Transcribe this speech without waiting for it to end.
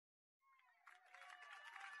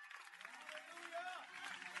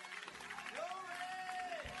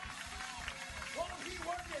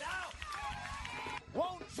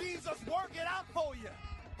out for you.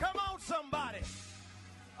 Come on, somebody.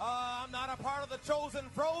 I'm not a part of the chosen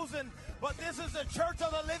frozen, but this is the church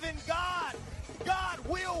of the living God. God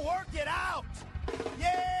will work it out.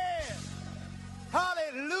 Yeah.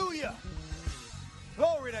 Hallelujah.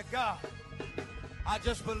 Glory to God. I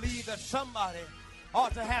just believe that somebody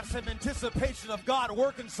ought to have some anticipation of God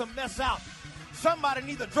working some mess out. Somebody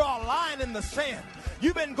needs to draw a line in the sand.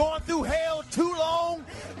 You've been going through hell too long.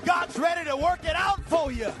 God's ready to work it out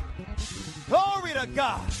for you. Glory to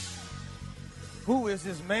God. Who is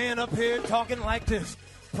this man up here talking like this?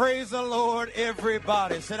 Praise the Lord,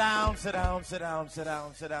 everybody. Sit down, sit down, sit down, sit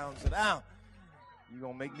down, sit down, sit down. You're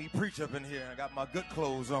going to make me preach up in here. I got my good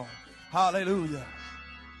clothes on. Hallelujah.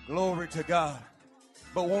 Glory to God.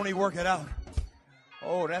 But won't he work it out?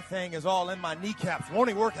 Oh, that thing is all in my kneecaps. Won't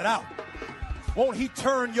he work it out? Won't he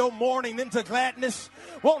turn your mourning into gladness?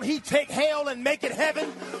 Won't he take hell and make it heaven?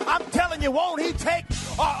 I'm telling you, won't he take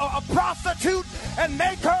a prostitute and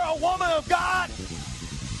make her a woman of God?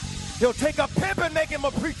 He'll take a pimp and make him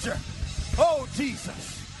a preacher. Oh,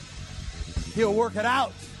 Jesus. He'll work it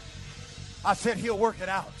out. I said he'll work it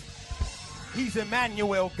out. He's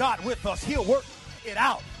Emmanuel, God with us. He'll work it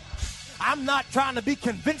out. I'm not trying to be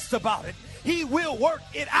convinced about it. He will work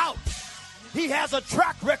it out. He has a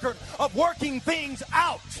track record of working things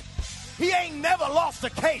out. He ain't never lost a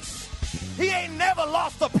case. He ain't never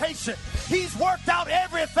lost a patient. He's worked out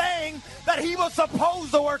everything that he was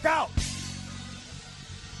supposed to work out.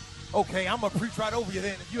 Okay, I'm going to preach right over you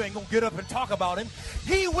then if you ain't going to get up and talk about him.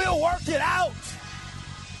 He will work it out.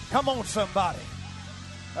 Come on, somebody.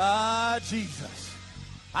 Jesus.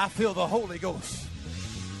 I feel the Holy Ghost.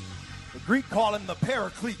 The Greek call him the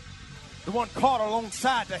Paraclete, the one caught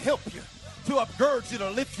alongside to help you, to upgird you, to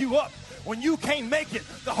lift you up. When you can't make it,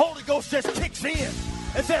 the Holy Ghost just kicks in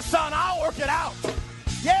and says, son, I'll work it out.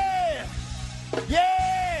 Yeah.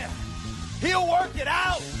 Yeah. He'll work it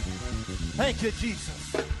out. Thank you,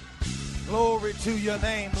 Jesus. Glory to your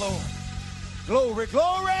name, Lord. Glory,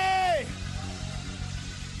 glory.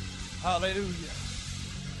 Hallelujah.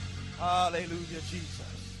 Hallelujah, Jesus.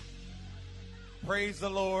 Praise the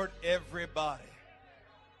Lord, everybody.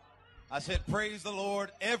 I said, praise the Lord,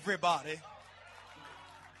 everybody.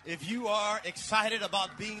 If you are excited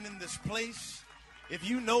about being in this place, if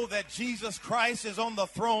you know that Jesus Christ is on the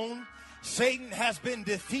throne, Satan has been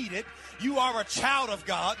defeated, you are a child of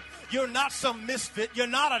God, you're not some misfit, you're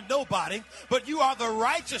not a nobody, but you are the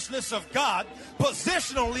righteousness of God.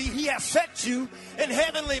 Positionally, he has set you in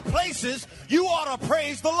heavenly places. You ought to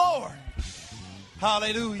praise the Lord.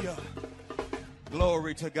 Hallelujah.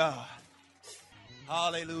 Glory to God.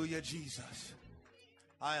 Hallelujah, Jesus.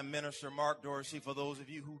 I am Minister Mark Dorsey. For those of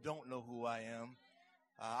you who don't know who I am,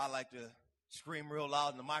 I like to scream real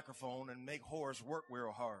loud in the microphone and make Horace work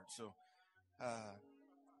real hard. So,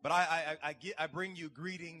 but I bring you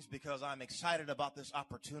greetings because I'm excited about this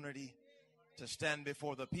opportunity to stand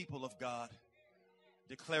before the people of God,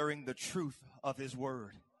 declaring the truth of his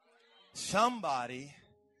word. Somebody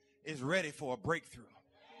is ready for a breakthrough.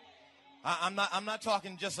 I'm not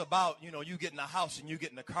talking just about, you get in a house and you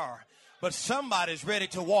get in a car, but somebody's ready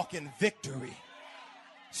to walk in victory.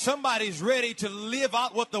 Somebody's ready to live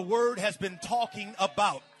out what the word has been talking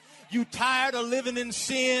about. You tired of living in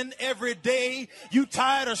sin every day? You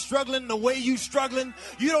tired of struggling the way you struggling?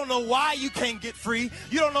 You don't know why you can't get free.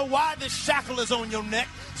 You don't know why this shackle is on your neck.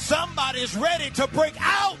 Somebody's ready to break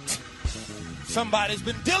out. Somebody's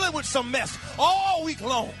been dealing with some mess all week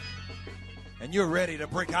long, and you're ready to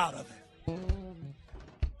break out of it.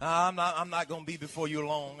 I'm not going to be before you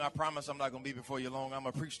long. I promise I'm not going to be before you long. I'm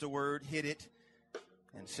going to preach the word, hit it,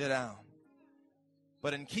 and sit down.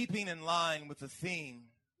 But in keeping in line with the theme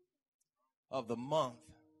of the month,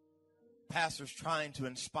 pastors trying to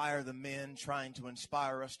inspire the men, trying to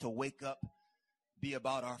inspire us to wake up, be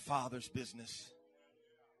about our Father's business.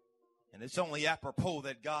 And it's only apropos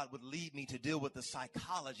that God would lead me to deal with the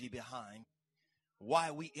psychology behind why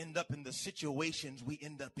we end up in the situations we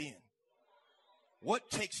end up in.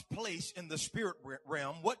 What takes place in the spirit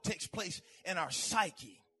realm, what takes place in our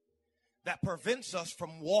psyche that prevents us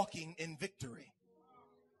from walking in victory?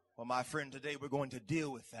 Well, my friend, today we're going to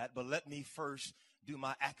deal with that, but let me first do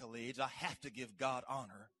my accolades. I have to give God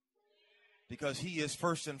honor because he is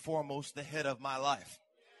first and foremost the head of my life.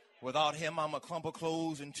 Without him, I'm a clump of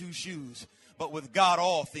clothes and two shoes, but with God,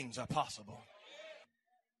 all things are possible.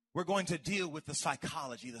 We're going to deal with the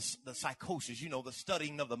psychology, the psychosis, the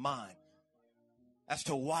studying of the mind as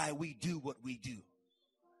to why we do what we do.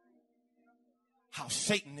 How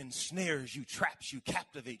Satan ensnares you, traps you,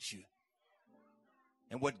 captivates you.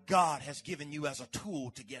 And what God has given you as a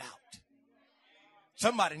tool to get out.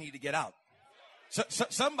 Somebody need to get out.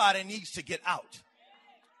 Somebody needs to get out.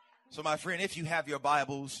 So my friend, if you have your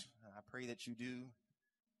Bibles, and I pray that you do.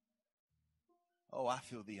 Oh, I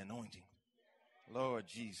feel the anointing. Lord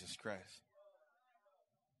Jesus Christ.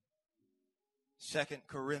 2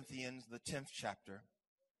 Corinthians, the 10th chapter.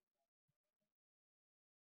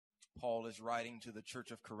 Paul is writing to the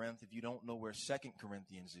church of Corinth. If you don't know where 2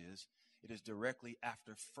 Corinthians is, it is directly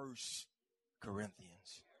after 1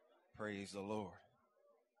 Corinthians. Praise the Lord.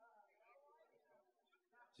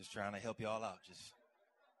 Just trying to help y'all out. Just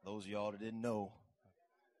those of y'all that didn't know,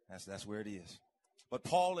 that's where it is. But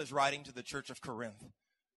Paul is writing to the church of Corinth.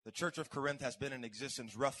 The church of Corinth has been in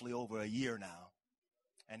existence roughly over a year now.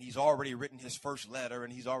 And he's already written his first letter,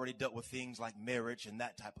 and he's already dealt with things like marriage and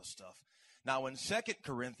that type of stuff. Now, in 2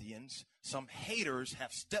 Corinthians, some haters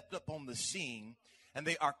have stepped up on the scene, and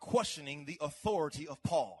they are questioning the authority of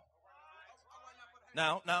Paul.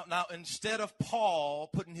 Now, instead of Paul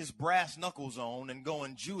putting his brass knuckles on and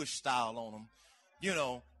going Jewish style on them,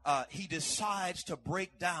 he decides to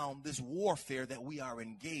break down this warfare that we are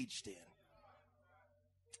engaged in.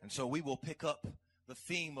 And so we will pick up the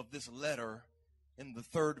theme of this letter in the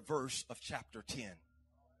 3rd verse of chapter 10.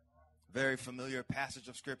 Very familiar passage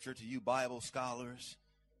of scripture to you Bible scholars.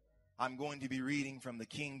 I'm going to be reading from the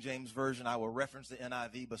King James Version. I will reference the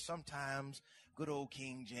NIV, but sometimes good old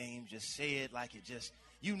King James, just say it like it just,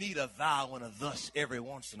 you need a thou and a thus every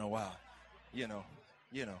once in a while. You know.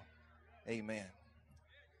 Amen.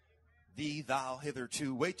 Thee, thou,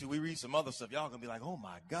 hitherto. Wait till we read some other stuff. Y'all gonna be like, oh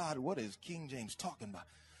my God, what is King James talking about?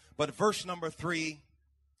 But verse number 3,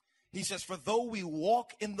 he says, for though we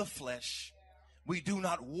walk in the flesh, we do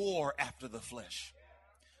not war after the flesh.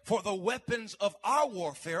 For the weapons of our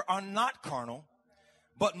warfare are not carnal,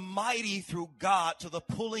 but mighty through God to the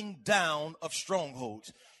pulling down of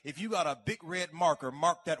strongholds. If you got a big red marker,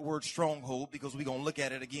 mark that word stronghold, because we're going to look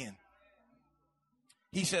at it again.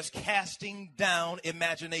 He says, casting down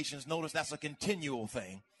imaginations. Notice that's a continual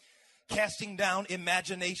thing. Casting down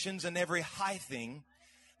imaginations and every high thing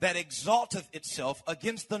that exalteth itself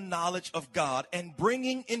against the knowledge of God, and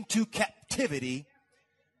bringing into captivity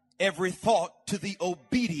every thought to the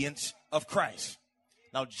obedience of Christ.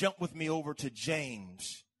 Now jump with me over to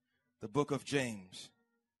James, the book of James,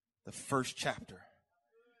 the 1st chapter.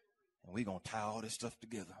 And we're going to tie all this stuff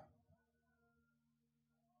together.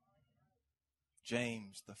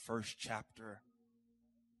 James, the 1st chapter.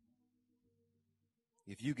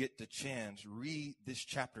 If you get the chance, read this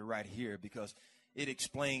chapter right here, because it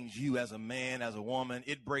explains you as a man, as a woman.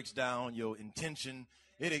 It breaks down your intention.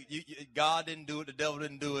 God didn't do it. The devil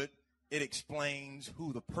didn't do it. It explains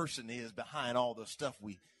who the person is behind all the stuff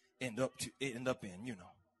we end up in,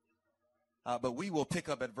 But we will pick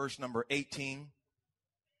up at verse number 18.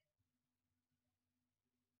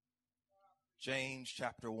 James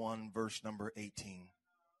chapter 1, verse number 18.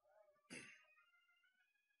 If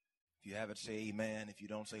you have it, say amen. If you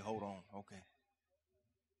don't, say hold on. Okay.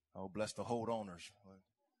 Oh, bless the hold owners.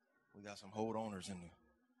 We got some hold owners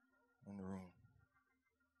in the room.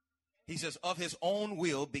 He says, of his own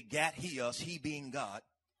will begat he us, he being God,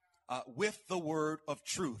 with the word of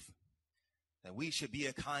truth, that we should be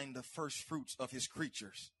a kind of first fruits of his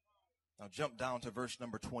creatures. Now jump down to verse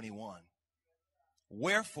number 21.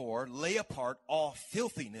 Wherefore lay apart all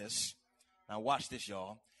filthiness. Now watch this,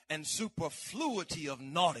 y'all. And superfluity of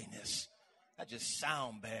naughtiness. That just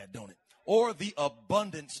sound bad, don't it? Or the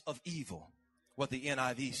abundance of evil, what the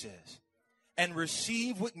NIV says. And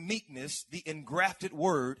receive with meekness the engrafted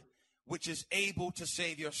word, which is able to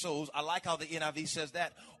save your souls. I like how the NIV says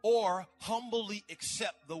that. Or humbly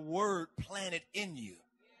accept the word planted in you,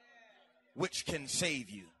 which can save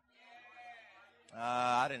you.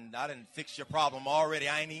 I didn't fix your problem already.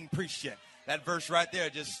 I ain't even preached yet. That verse right there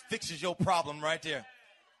just fixes your problem right there.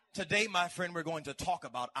 Today, my friend, we're going to talk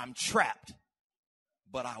about I'm trapped,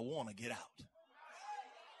 but I want to get out.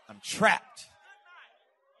 I'm trapped,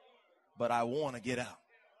 but I want to get out.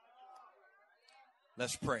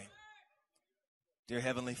 Let's pray. Dear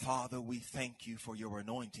Heavenly Father, we thank you for your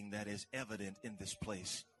anointing that is evident in this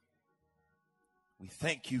place. We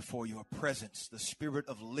thank you for your presence, the spirit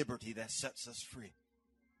of liberty that sets us free.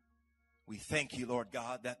 We thank you, Lord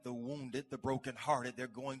God, that the wounded, the brokenhearted, they're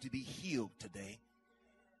going to be healed today.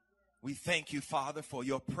 We thank you, Father, for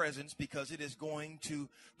your presence, because it is going to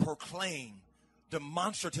proclaim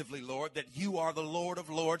demonstratively, Lord, that you are the Lord of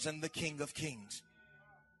lords and the King of kings.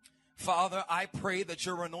 Father, I pray that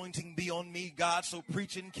your anointing be on me, God, so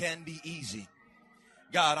preaching can be easy.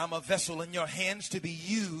 God, I'm a vessel in your hands to be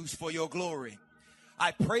used for your glory. I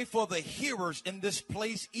pray for the hearers in this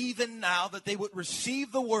place even now, that they would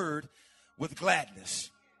receive the word with gladness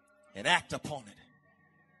and act upon it.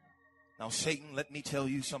 Now, Satan, let me tell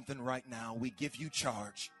you something right now. We give you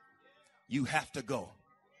charge. You have to go.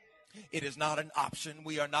 It is not an option.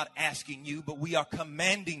 We are not asking you, but we are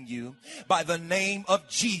commanding you by the name of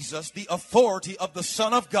Jesus, the authority of the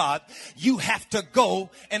Son of God. You have to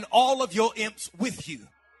go, and all of your imps with you.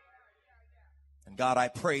 And God, I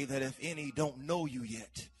pray that if any don't know you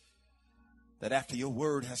yet, that after your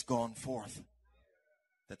word has gone forth,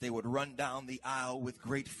 that they would run down the aisle with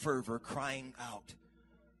great fervor, crying out,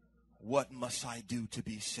 what must I do to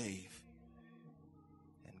be saved?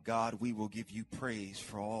 And God, we will give you praise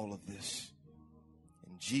for all of this.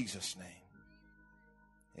 In Jesus' name,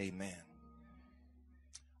 amen.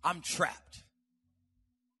 I'm trapped,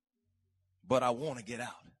 but I want to get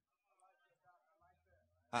out.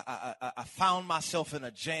 I found myself in a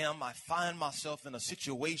jam. I find myself in a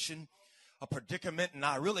situation, a predicament, and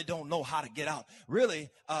I really don't know how to get out. Really,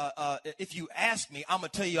 if you ask me, I'm going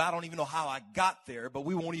to tell you I don't even know how I got there, but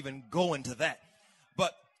we won't even go into that.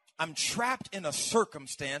 But I'm trapped in a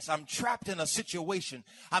circumstance. I'm trapped in a situation.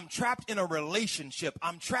 I'm trapped in a relationship.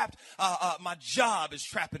 I'm trapped. My job is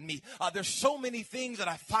trapping me. There's so many things that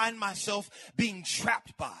I find myself being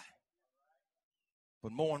trapped by.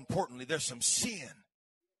 But more importantly, there's some sin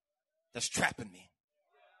that's trapping me.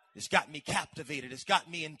 It's got me captivated. It's got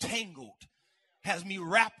me entangled. Has me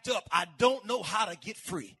wrapped up. I don't know how to get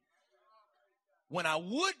free. When I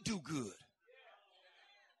would do good,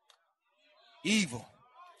 evil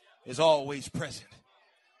is always present.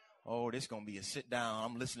 Oh, this is going to be a sit down.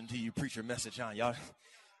 I'm listening to you preach your message, huh, y'all?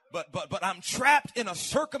 But I'm trapped in a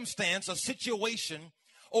circumstance, a situation,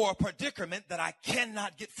 or a predicament that I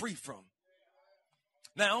cannot get free from.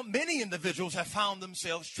 Now, many individuals have found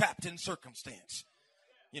themselves trapped in circumstance.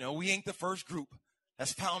 You know, we ain't the first group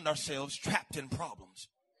that's found ourselves trapped in problems.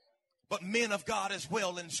 But men of God as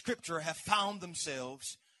well in Scripture have found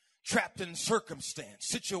themselves trapped in circumstance,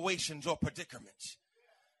 situations, or predicaments.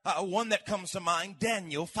 One that comes to mind,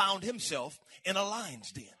 Daniel found himself in a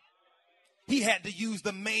lion's den. He had to use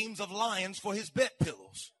the manes of lions for his bed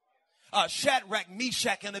pillows. Shadrach,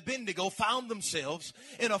 Meshach, and Abednego found themselves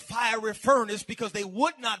in a fiery furnace because they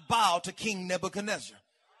would not bow to King Nebuchadnezzar.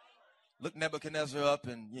 Look Nebuchadnezzar up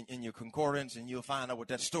in your concordance and you'll find out what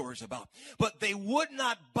that story's about. But they would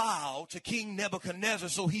not bow to King Nebuchadnezzar,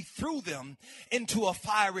 so he threw them into a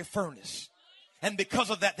fiery furnace. And because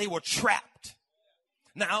of that, they were trapped.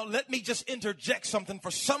 Now, let me just interject something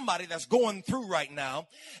for somebody that's going through right now.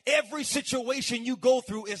 Every situation you go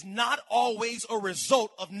through is not always a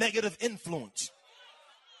result of negative influence.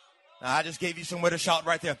 Now, I just gave you somewhere to shout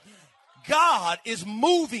right there. God is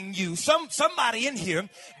moving you. Somebody in here,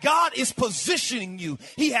 God is positioning you.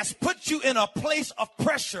 He has put you in a place of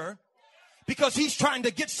pressure because he's trying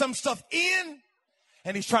to get some stuff in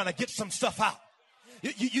and he's trying to get some stuff out.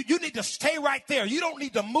 You need to stay right there. You don't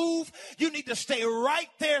need to move. You need to stay right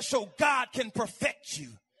there so God can perfect you.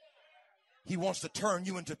 He wants to turn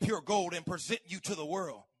you into pure gold and present you to the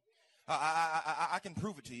world. I can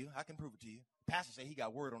prove it to you. I can prove it to you. Pastor say he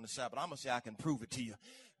got word on the side, but I'm going to say I can prove it to you.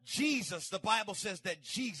 Jesus, the Bible says that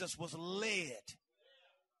Jesus was led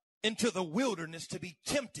into the wilderness to be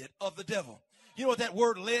tempted of the devil. You know what that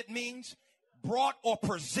word led means? Brought or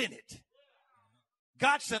presented.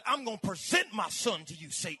 God said, I'm going to present my son to you,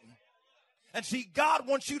 Satan. And see, God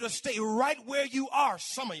wants you to stay right where you are,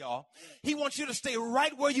 some of y'all. He wants you to stay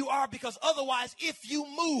right where you are because otherwise, if you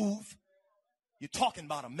move, you're talking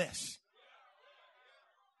about a mess.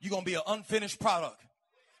 You're going to be an unfinished product.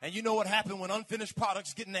 And you know what happened when unfinished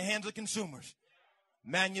products get in the hands of consumers?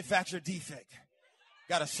 Manufacturer defect.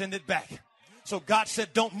 Got to send it back. So God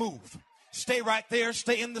said, don't move. Stay right there.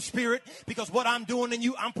 Stay in the spirit because what I'm doing in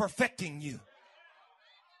you, I'm perfecting you.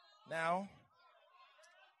 Now,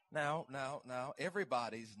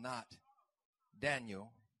 everybody's not Daniel,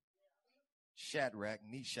 Shadrach,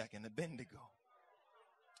 Meshach, and Abednego.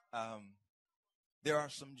 There are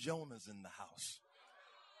some Jonahs in the house.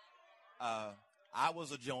 I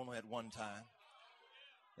was a Jonah at one time.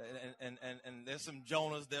 And there's some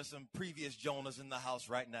Jonahs, there's some previous Jonahs in the house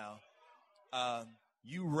right now.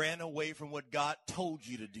 You ran away from what God told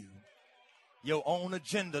you to do. Your own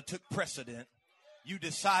agenda took precedent. You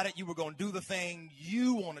decided you were going to do the thing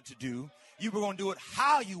you wanted to do. You were going to do it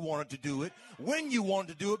how you wanted to do it, when you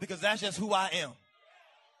wanted to do it, because that's just who I am.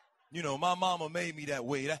 You know, my mama made me that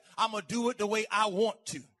way. I'm going to do it the way I want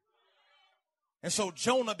to. And so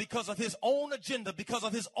Jonah, because of his own agenda, because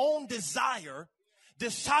of his own desire,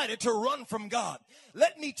 decided to run from God.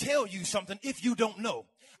 Let me tell you something if you don't know.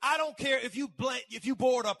 I don't care if you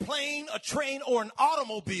board a plane, a train, or an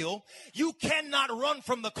automobile, you cannot run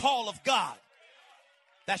from the call of God.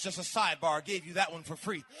 That's just a sidebar. I gave you that one for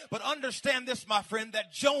free. But understand this, my friend,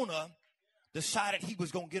 that Jonah decided he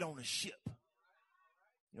was going to get on a ship.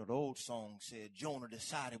 You know, the old song said Jonah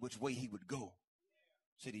decided which way he would go.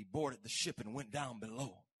 Said he boarded the ship and went down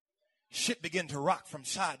below. Ship began to rock from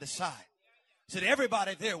side to side. Said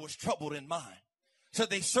everybody there was troubled in mind. Said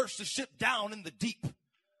they searched the ship down in the deep.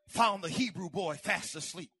 Found the Hebrew boy fast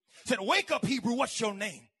asleep. Said, wake up, Hebrew, what's your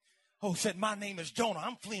name? Oh, said, my name is Jonah.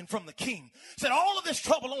 I'm fleeing from the king. Said, all of this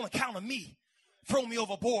trouble on account of me. Throw me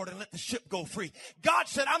overboard and let the ship go free. God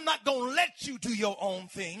said, I'm not going to let you do your own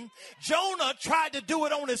thing. Jonah tried to do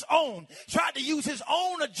it on his own, tried to use his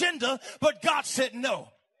own agenda, but God said no.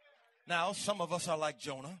 Now, some of us are like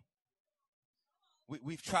Jonah.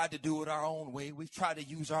 We've tried to do it our own way. We've tried to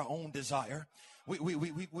use our own desire.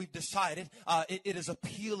 We've decided it is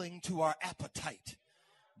appealing to our appetite.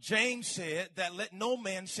 James said that let no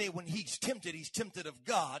man say when he's tempted of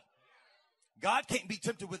God. God can't be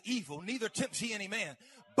tempted with evil, neither tempts he any man.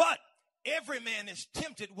 But every man is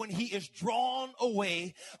tempted when he is drawn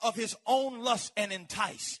away of his own lust and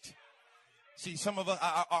enticed. See, some of us,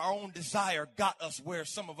 our own desire got us where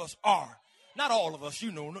some of us are. Not all of us,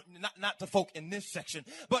 you know, not the folk in this section,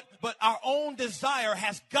 but our own desire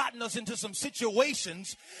has gotten us into some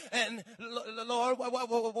situations. And Lord,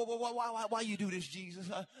 why you do this, Jesus?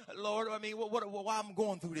 Lord, I mean, why I'm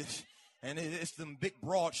going through this? And it's them big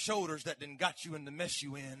broad shoulders that then got you in the mess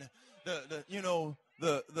you in.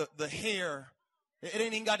 The hair. It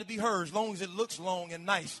ain't even got to be hers, as long as it looks long and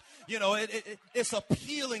nice. You know, it's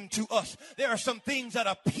appealing to us. There are some things that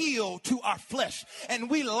appeal to our flesh, and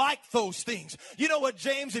we like those things. You know what,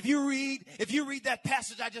 James, if you read that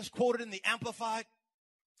passage I just quoted in the Amplified,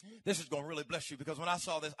 this is going to really bless you, because when I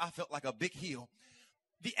saw this, I felt like a big heel.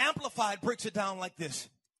 The Amplified breaks it down like this.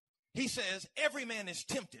 He says, every man is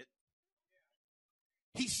tempted.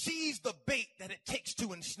 He sees the bait that it takes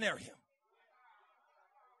to ensnare him.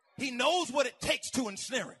 He knows what it takes to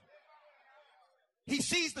ensnare him. He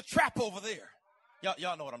sees the trap over there.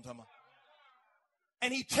 Y'all know what I'm talking about.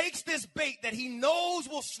 And he takes this bait that he knows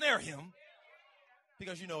will snare him,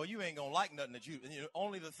 because, you know, you ain't going to like nothing that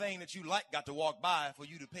only the thing that you like got to walk by for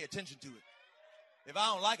you to pay attention to it. If I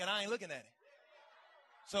don't like it, I ain't looking at it.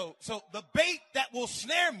 So the bait that will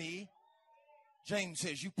snare me, James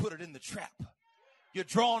says, you put it in the trap. You're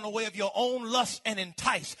drawn away of your own lust and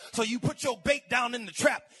entice. So you put your bait down in the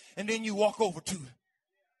trap, and then you walk over to it.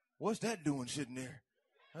 What's that doing sitting there?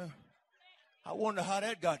 I wonder how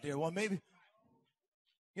that got there. Well, maybe,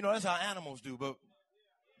 you know, that's how animals do, but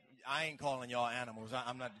I ain't calling y'all animals.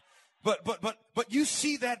 I'm not. But you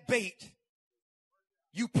see that bait.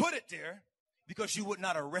 You put it there because you would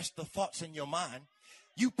not arrest the thoughts in your mind.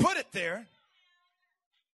 You put it there.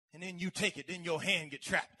 And then you take it, then your hand get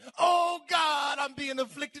trapped. Oh, God, I'm being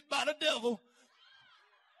afflicted by the devil.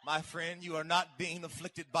 My friend, you are not being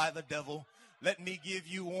afflicted by the devil. Let me give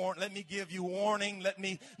you warning.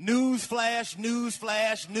 Newsflash.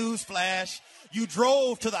 You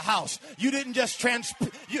drove to the house. You didn't just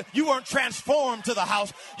you weren't transformed to the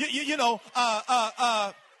house.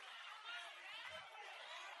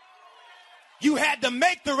 You had to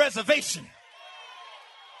make the reservation.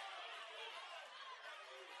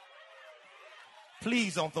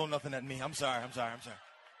 Please don't throw nothing at me. I'm sorry.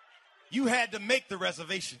 You had to make the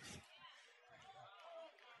reservation.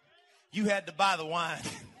 You had to buy the wine.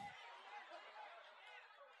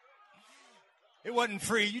 It wasn't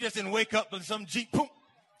free. You just didn't wake up in some Jeep. Boom.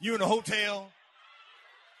 You in a hotel.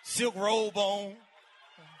 Silk robe on.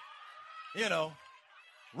 You know,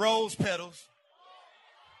 rose petals.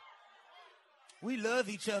 We love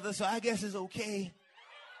each other, so I guess it's okay.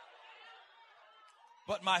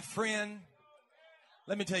 But my friend,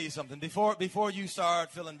 let me tell you something. Before you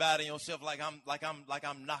start feeling bad in yourself like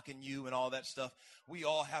I'm knocking you and all that stuff, we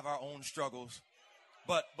all have our own struggles.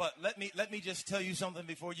 But let me just tell you something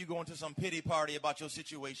before you go into some pity party about your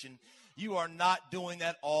situation. You are not doing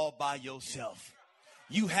that all by yourself.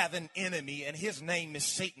 You have an enemy, and his name is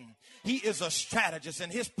Satan. He is a strategist,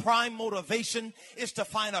 and his prime motivation is to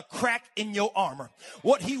find a crack in your armor.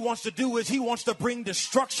 What he wants to do is he wants to bring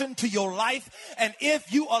destruction to your life, and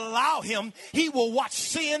if you allow him, he will watch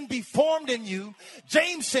sin be formed in you.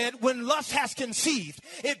 James said, when lust has conceived,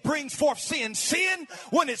 it brings forth sin. Sin,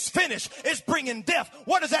 when it's finished, is bringing death.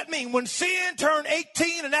 What does that mean? When sin turned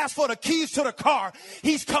 18 and asked for the keys to the car,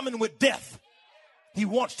 he's coming with death. He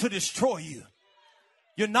wants to destroy you.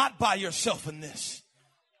 You're not by yourself in this.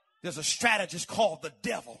 There's a strategist called the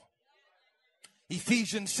devil.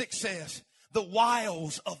 Ephesians 6 says, the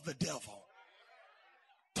wiles of the devil.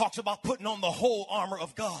 Talks about putting on the whole armor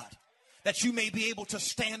of God, that you may be able to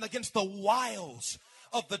stand against the wiles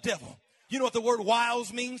of the devil. You know what the word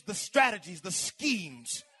wiles means? The strategies, the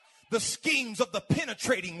schemes, the schemes of the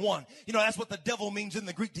penetrating one. You know, that's what the devil means in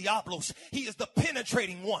the Greek, diablos. He is the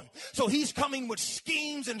penetrating one. So he's coming with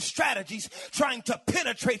schemes and strategies trying to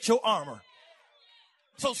penetrate your armor.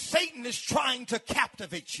 So Satan is trying to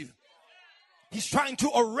captivate you. He's trying to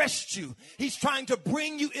arrest you. He's trying to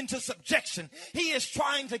bring you into subjection. He is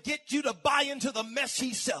trying to get you to buy into the mess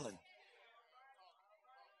he's selling.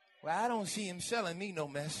 Well, I don't see him selling me no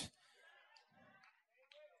mess.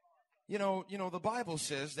 You know, the Bible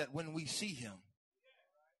says that when we see him,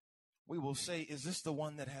 we will say, is this the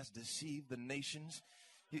one that has deceived the nations?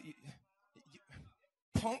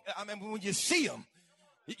 I mean, when you see him,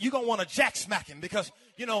 you're going to want to jack smack him because,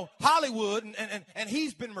 you know, Hollywood, and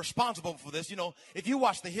he's been responsible for this. You know, if you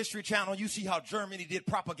watch the History Channel, you see how Germany did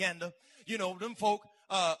propaganda. You know, them folk,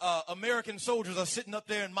 American soldiers are sitting up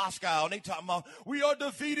there in Moscow and they talking about, we are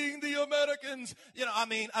defeating the Americans. You know,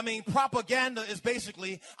 I mean, propaganda is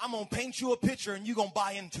basically, I'm going to paint you a picture and you're going to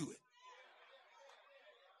buy into it.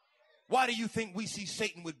 Why do you think we see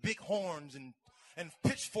Satan with big horns and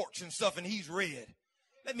pitchforks and stuff and he's red?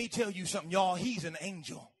 Let me tell you something, y'all. He's an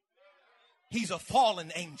angel. He's a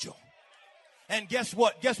fallen angel. And guess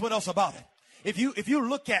what? Guess what else about it? If you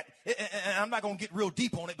look at, and I'm not going to get real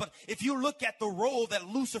deep on it, but if you look at the role that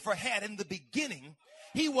Lucifer had in the beginning,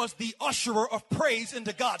 he was the usherer of praise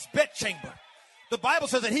into God's bedchamber. The Bible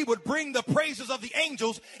says that he would bring the praises of the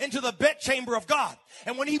angels into the bedchamber of God.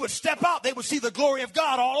 And when he would step out, they would see the glory of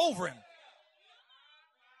God all over him.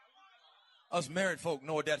 Us married folk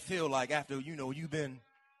know what that feel like after, you know, you've been,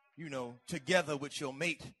 you know, together with your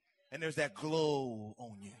mate and there's that glow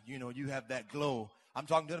on you. You know, you have that glow. I'm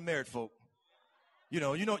talking to the married folk. You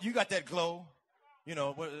know, you got that glow. You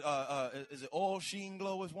know, is it Oil Sheen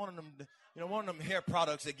Glow? Is one of them, you know, one of them hair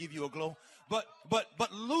products that give you a glow. But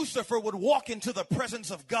Lucifer would walk into the presence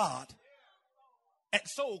of God at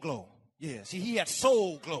soul glow. Yeah, see, he had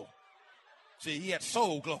soul glow. See, he had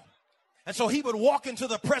soul glow. And so he would walk into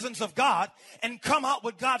the presence of God and come out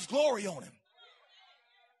with God's glory on him.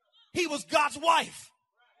 He was God's wife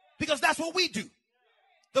because that's what we do.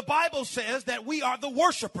 The Bible says that we are the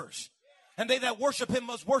worshipers. And they that worship him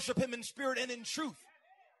must worship him in spirit and in truth.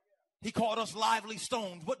 He called us lively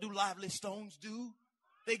stones. What do lively stones do?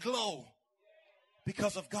 They glow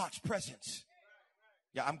because of God's presence.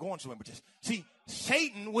 Yeah, I'm going somewhere with this. See,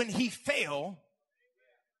 Satan, when he fell,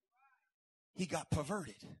 he got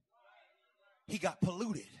perverted. He got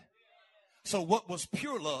polluted. So what was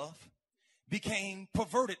pure love became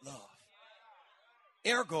perverted love.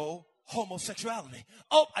 Ergo, homosexuality.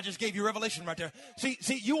 Oh, I just gave you revelation right there. See,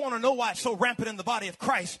 you want to know why it's so rampant in the body of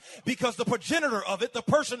Christ? Because the progenitor of it, the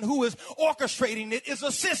person who is orchestrating it, is a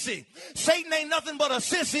sissy. Satan ain't nothing but a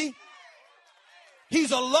sissy.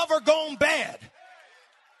 He's a lover gone bad.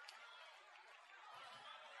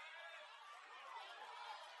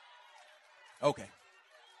 Okay.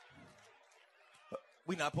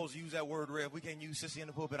 We're not supposed to use that word, Rev. We can't use sissy in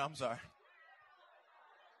the pulpit. I'm sorry.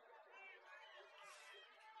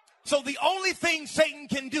 So the only thing Satan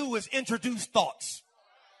can do is introduce thoughts.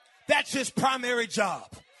 That's his primary job.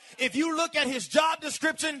 If you look at his job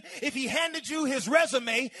description, if he handed you his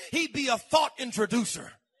resume, he'd be a thought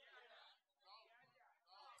introducer.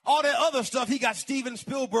 All that other stuff, he got Steven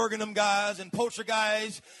Spielberg and them guys and poacher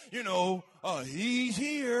guys, you know, he's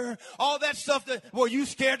here. All that stuff that, were you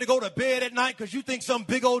scared to go to bed at night because you think some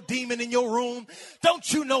big old demon in your room?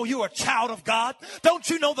 Don't you know you're a child of God? Don't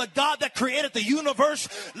you know the God that created the universe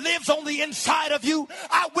lives on the inside of you?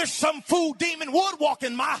 I wish some fool demon would walk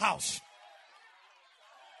in my house.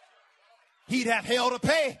 He'd have hell to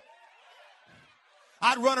pay.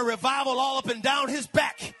 I'd run a revival all up and down his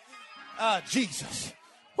back. Jesus.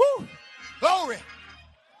 Woo! Glory.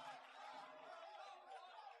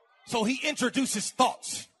 So he introduces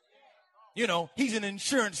thoughts. You know, he's an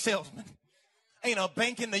insurance salesman. Ain't a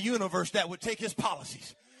bank in the universe that would take his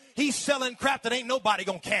policies. He's selling crap that ain't nobody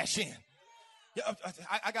gonna cash in. Yeah,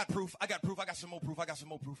 I got proof. I got some more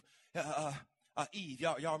proof. Eve.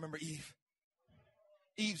 Y'all remember Eve?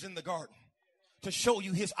 Eve's in the garden to show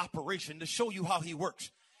you his operation, to show you how he works.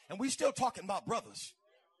 And we still talking about brothers.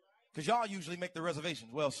 Because y'all usually make the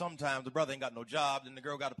reservations. Well, sometimes the brother ain't got no job, then the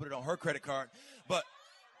girl got to put it on her credit card. But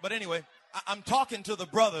anyway, I'm talking to the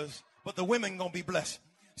brothers, but the women gonna be blessed.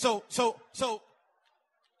 So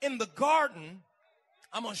in the garden,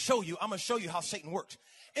 I'm gonna show you how Satan works.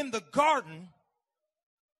 In the garden,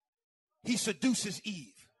 he seduces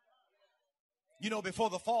Eve. You know, before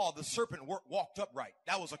the fall, the serpent walked upright.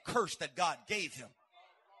 That was a curse that God gave him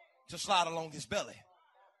to slide along his belly.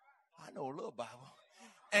 I know a little Bible.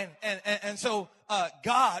 And so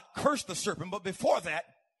God cursed the serpent. But before that,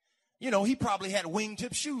 he probably had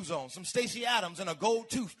wingtip shoes on, some Stacey Adams and a gold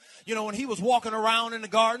tooth, and he was walking around in the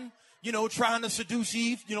garden, trying to seduce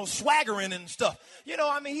Eve, swaggering and stuff.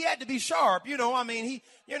 He had to be sharp,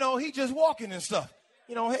 he just walking and stuff.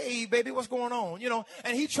 Hey, baby, what's going on?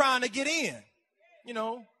 And he trying to get in,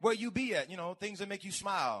 where you be at, things that make you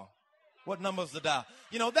smile. What number's the dial?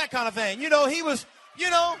 That kind of thing. He was,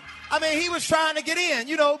 he was trying to get in,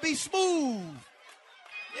 be smooth,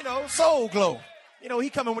 soul glow. He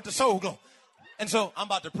coming with the soul glow. And so I'm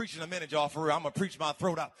about to preach in a minute, y'all, for real. I'm going to preach my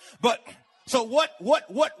throat out. But so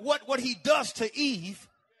what he does to Eve,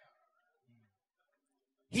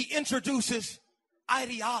 he introduces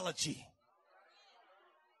ideology,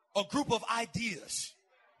 a group of ideas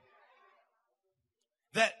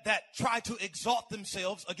that try to exalt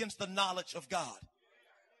themselves against the knowledge of God.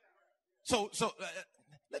 So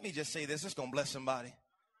let me just say this. It's going to bless somebody.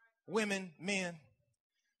 Women, men,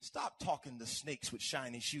 stop talking to snakes with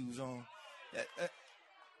shiny shoes on.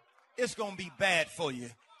 It's going to be bad for you.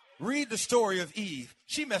 Read the story of Eve.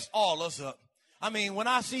 She messed all us up. When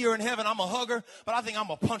I see her in heaven, I'm going to hug her, but I think I'm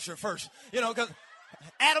going to punch her first. Because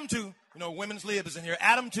Adam too, women's lib is in here.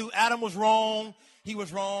 Adam too, Adam was wrong. He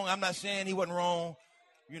was wrong. I'm not saying he wasn't wrong,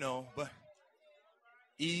 but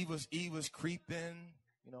Eve was creeping,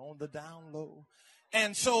 on the down low.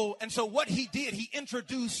 And so what he did, he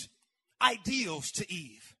introduced ideals to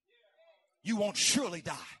Eve. You won't surely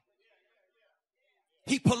die.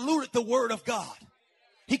 He polluted the word of God.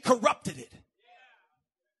 He corrupted it.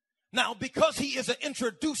 Now, because he is an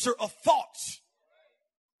introducer of thoughts,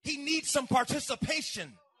 he needs some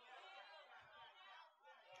participation.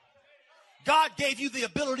 God gave you the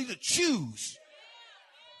ability to choose.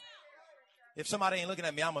 If somebody ain't looking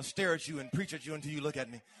at me, I'm going to stare at you and preach at you until you look at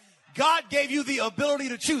me. God gave you the ability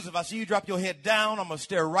to choose. If I see you drop your head down, I'm going to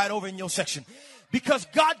stare right over in your section. Because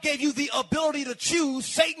God gave you the ability to choose,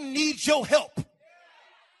 Satan needs your help.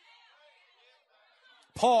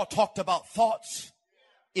 Paul talked about thoughts,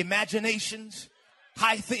 imaginations,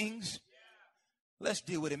 high things. Let's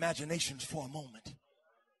deal with imaginations for a moment.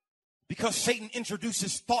 Because Satan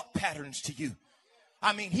introduces thought patterns to you.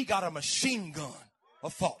 He got a machine gun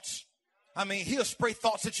of thoughts. He'll spray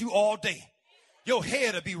thoughts at you all day. Your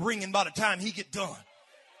head will be ringing by the time he get done.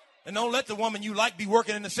 And don't let the woman you like be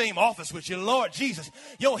working in the same office with you. Lord Jesus,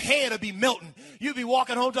 your head will be melting. You'll be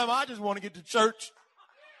walking home time. I just want to get to church.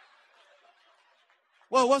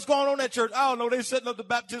 Well, what's going on at church? I don't know. They're setting up the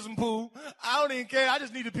baptism pool. I don't even care. I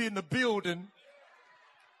just need to be in the building.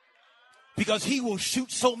 Because he will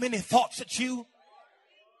shoot so many thoughts at you.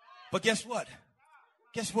 But guess what?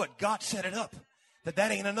 Guess what? God set it up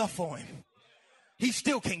that ain't enough for him. He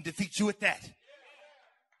still can't defeat you with that.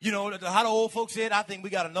 How the old folks said, I think we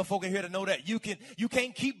got enough folk in here to know that you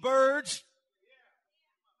can't keep birds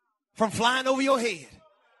from flying over your head,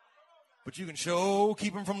 but you can sure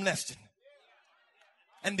keep them from nesting.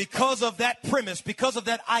 And because of that premise, because of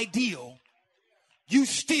that ideal, you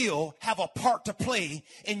still have a part to play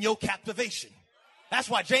in your captivation. That's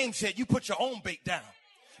why James said you put your own bait down.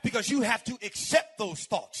 Because you have to accept those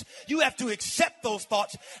thoughts. You have to accept those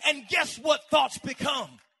thoughts. And guess what thoughts become?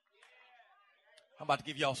 I'm about to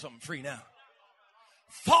give y'all something free now.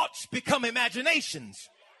 Thoughts become imaginations.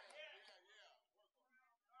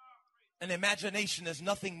 An imagination is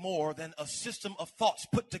nothing more than a system of thoughts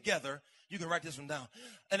put together. You can write this one down.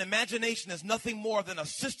 An imagination is nothing more than a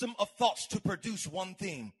system of thoughts to produce one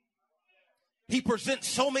thing. He presents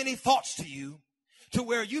so many thoughts to you to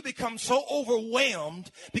where you become so overwhelmed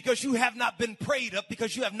because you have not been prayed up,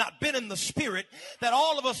 because you have not been in the spirit, that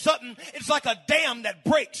all of a sudden it's like a dam that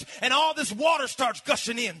breaks and all this water starts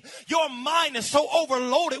gushing in. Your mind is so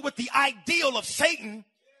overloaded with the ideal of Satan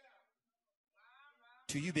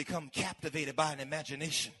till you become captivated by an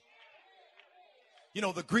imagination.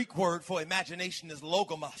 The Greek word for imagination is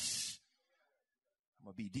logos. I'm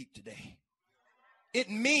going to be deep today. It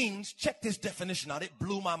means, check this definition out. It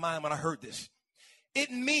blew my mind when I heard this. It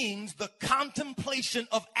means the contemplation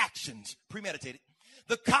of actions, premeditated,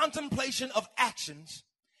 the contemplation of actions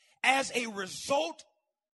as a result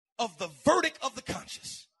of the verdict of the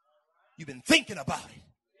conscience. You've been thinking about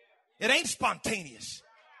it. It ain't spontaneous.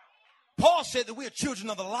 Paul said that we are children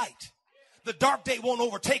of the light. The dark day won't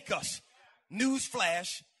overtake us.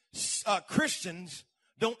 Newsflash, Christians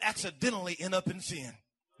don't accidentally end up in sin.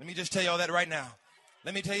 Let me just tell y'all that right now.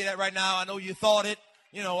 Let me tell you that right now. I know you thought it.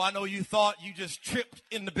 I know you thought you just tripped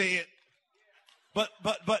in the bed. But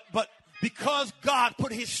because God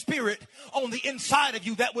put his spirit on the inside of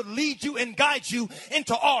you that would lead you and guide you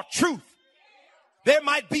into all truth. There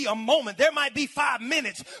might be a moment, there might be 5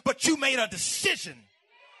 minutes, but you made a decision.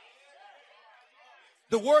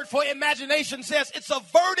 The word for imagination says it's a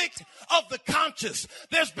verdict of the conscious.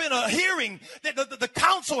 There's been a hearing that the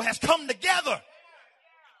council has come together.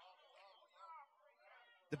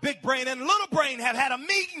 The big brain and little brain have had a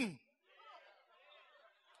meeting.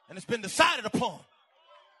 And it's been decided upon.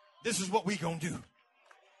 This is what we're going to do.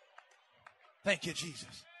 Thank you,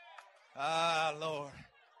 Jesus. Ah, Lord.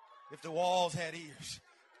 If the walls had ears.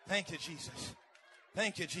 Thank you, Jesus.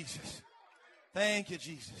 Thank you, Jesus. Thank you,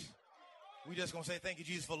 Jesus. We just going to say thank you,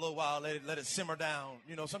 Jesus, for a little while. Let it simmer down.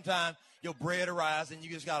 You know, sometimes your bread arrives and you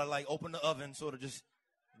just got to like open the oven so it'll just,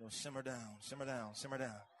 simmer down, simmer down, simmer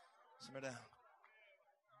down, simmer down.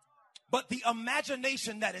 But the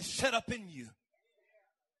imagination that is set up in you,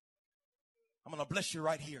 I'm going to bless you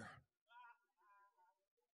right here.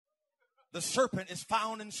 The serpent is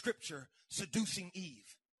found in Scripture seducing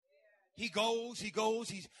Eve. He goes,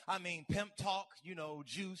 pimp talk,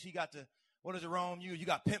 juice. He got the, what is it wrong? You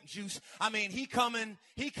got pimp juice. He coming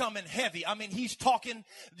heavy. He's talking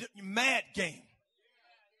mad game.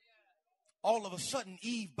 All of a sudden,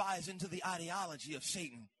 Eve buys into the ideology of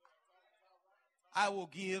Satan. I will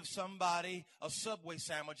give somebody a Subway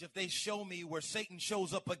sandwich if they show me where Satan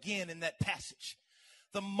shows up again in that passage.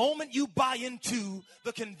 The moment you buy into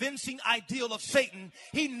the convincing ideal of Satan,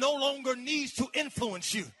 he no longer needs to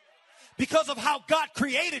influence you. Because of how God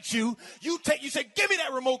created you, you say, give me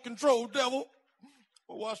that remote control, devil.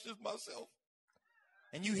 I'll watch this myself.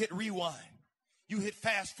 And you hit rewind. You hit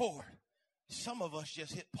fast forward. Some of us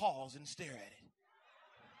just hit pause and stare at it.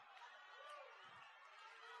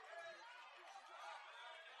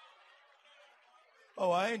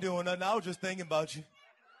 Oh, I ain't doing nothing. I was just thinking about you.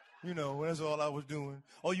 That's all I was doing.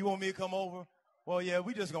 Oh, you want me to come over? Well, yeah,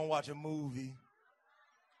 we just going to watch a movie.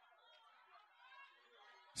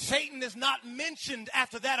 Satan is not mentioned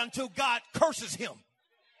after that until God curses him.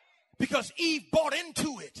 Because Eve bought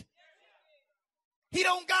into it. He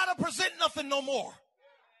don't got to present nothing no more.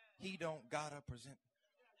 He ain't got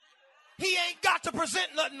to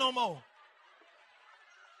present nothing no more.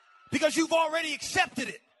 Because you've already accepted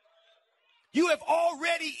it. You have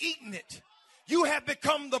already eaten it. You have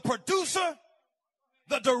become the producer,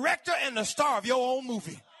 the director, and the star of your own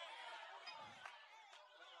movie.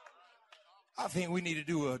 I think we need to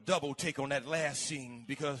do a double take on that last scene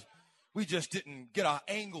because we just didn't get our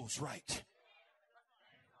angles right.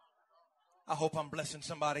 I hope I'm blessing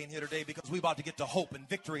somebody in here today because we're about to get to hope and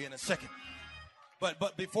victory in a second.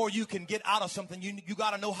 But before you can get out of something, you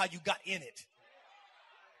got to know how you got in it.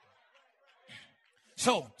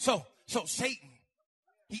 So Satan,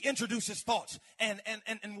 he introduces thoughts. And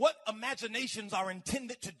what imaginations are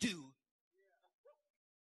intended to do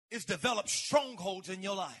is develop strongholds in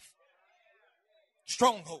your life.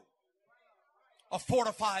 Stronghold. A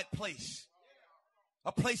fortified place.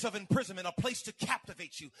 A place of imprisonment. A place to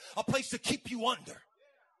captivate you. A place to keep you under.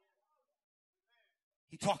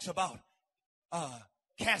 He talks about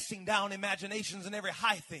casting down imaginations and every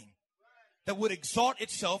high thing that would exalt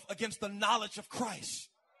itself against the knowledge of Christ.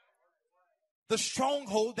 The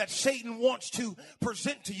stronghold that Satan wants to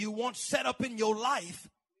present to you, wants set up in your life,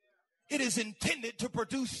 it is intended to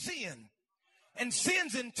produce sin. And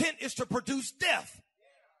sin's intent is to produce death.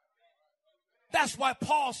 That's why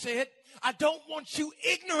Paul said, I don't want you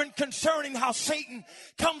ignorant concerning how Satan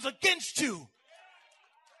comes against you.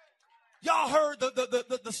 Y'all heard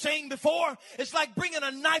the saying before? It's like bringing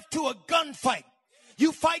a knife to a gunfight.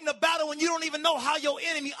 You fighting a battle and you don't even know how your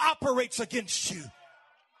enemy operates against you.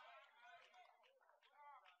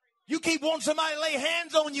 You keep wanting somebody to lay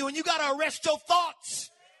hands on you and you got to arrest your thoughts.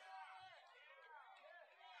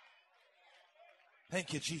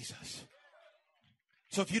 Thank you, Jesus.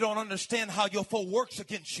 So if you don't understand how your foe works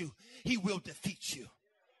against you, he will defeat you.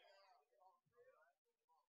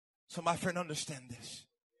 So my friend, understand this.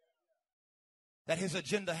 That his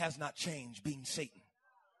agenda has not changed, being Satan.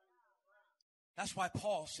 That's why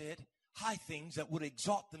Paul said high things that would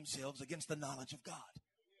exalt themselves against the knowledge of God.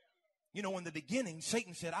 In the beginning,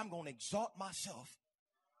 Satan said, I'm going to exalt myself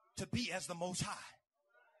to be as the Most High.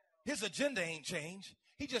 His agenda ain't changed.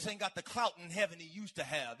 He just ain't got the clout in heaven he used to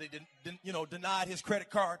have. They denied his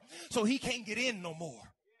credit card, so he can't get in no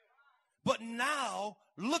more. But now,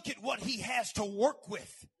 look at what he has to work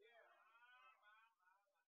with.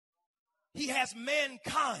 He has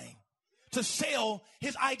mankind to sell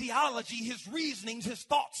his ideology, his reasonings, his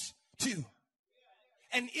thoughts to.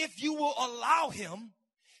 And if you will allow him,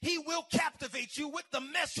 he will captivate you with the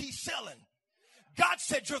mess he's selling. God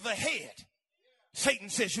said you're the head. Satan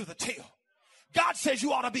says you're the tail. God says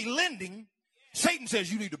you ought to be lending. Satan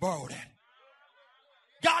says you need to borrow that.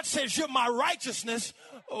 God says, you're my righteousness.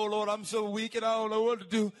 Oh, Lord, I'm so weak and I don't know what to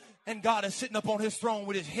do. And God is sitting up on his throne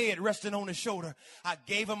with his head resting on his shoulder. I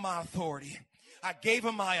gave him my authority. I gave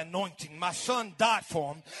him my anointing. My son died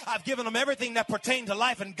for him. I've given him everything that pertained to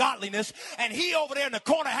life and godliness. And he over there in the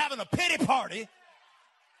corner having a pity party.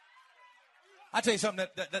 I tell you something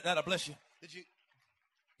that'll bless you.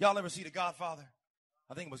 Y'all ever see The Godfather?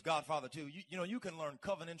 I think it was Godfather 2. You can learn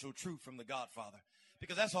covenantal truth from The Godfather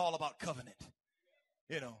because that's all about covenant.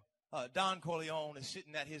 Don Corleone is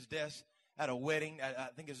sitting at his desk at a wedding. I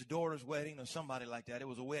think his daughter's wedding or somebody like that. It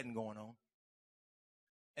was a wedding going on.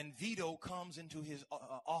 And Vito comes into his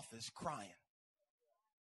office crying.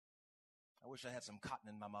 I wish I had some cotton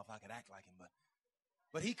in my mouth. I could act like him.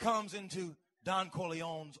 But he comes into Don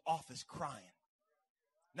Corleone's office crying.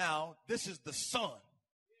 Now, this is the son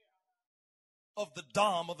of the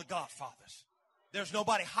Dom of the Godfathers. There's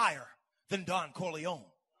nobody higher than Don Corleone.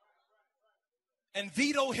 And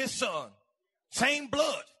Vito, his son, same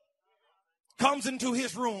blood, comes into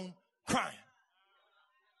his room crying.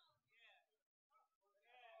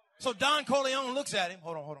 So Don Corleone looks at him.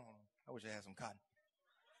 Hold on. I wish I had some cotton.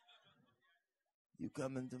 You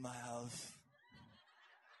come into my house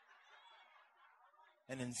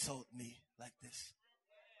and insult me like this.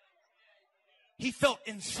 He felt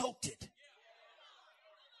insulted.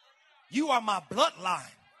 You are my bloodline.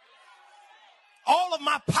 All of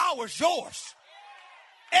my power is yours.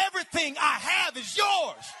 Everything I have is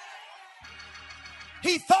yours.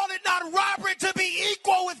 He thought it not robbery to be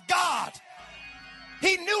equal with God.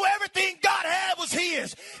 He knew everything God had was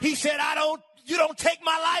his. He said, you don't take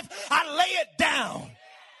my life, I lay it down.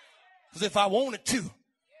 Because if I wanted to,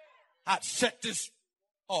 I'd set this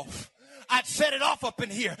off. I'd set it off up in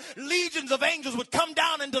here. Legions of angels would come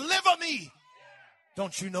down and deliver me.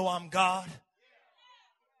 Don't you know I'm God?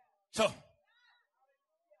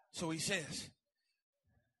 So he says,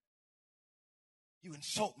 you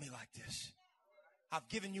insult me like this. I've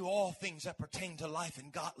given you all things that pertain to life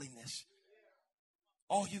and godliness.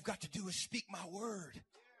 All you've got to do is speak my word.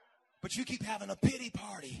 But you keep having a pity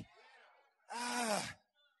party.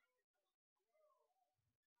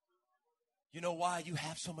 You know why you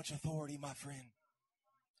have so much authority, my friend?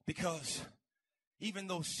 Because even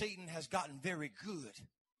though Satan has gotten very good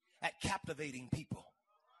at captivating people,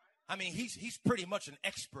 I mean, he's pretty much an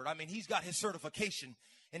expert. I mean, he's got his certification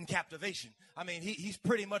in captivation. I mean, he's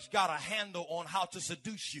pretty much got a handle on how to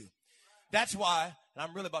seduce you. That's why, and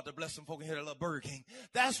I'm really about to bless some folk in here that love Burger King.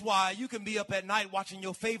 That's why you can be up at night watching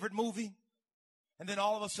your favorite movie, and then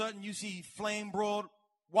all of a sudden you see flame-broiled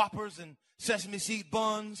Whoppers and sesame seed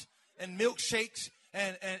buns and milkshakes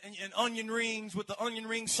and onion rings with the onion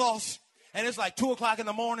ring sauce. And it's like 2 o'clock in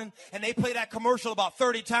the morning, and they play that commercial about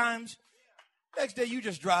 30 times. Next day, you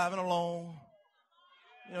just driving along.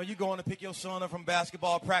 You going to pick your son up from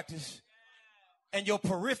basketball practice, and your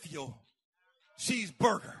peripheral sees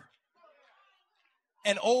burger.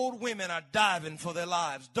 And old women are diving for their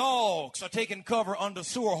lives. Dogs are taking cover under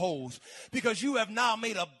sewer holes because you have now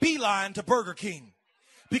made a beeline to Burger King.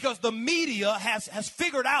 Because the media has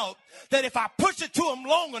figured out that if I push it to them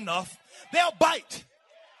long enough, they'll bite.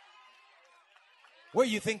 Where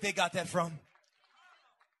do you think they got that from?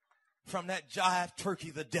 From that jive turkey,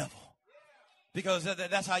 the devil. Because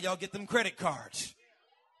that's how y'all get them credit cards.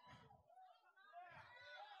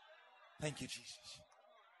 Thank you, Jesus.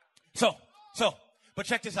 But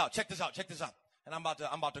check this out. And I'm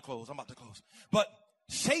about to close. But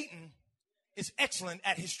Satan is excellent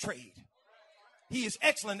at his trade. He is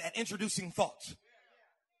excellent at introducing thoughts.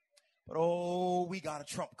 But we got a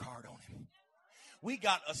trump card on him. We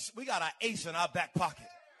got an ace in our back pocket.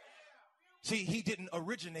 See, he didn't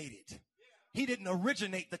originate it. He didn't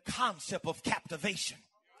originate the concept of captivation.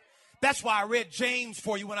 That's why I read James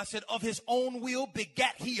for you when I said, of his own will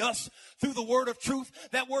begat he us through the word of truth.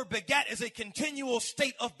 That word begat is a continual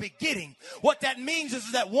state of begetting. What that means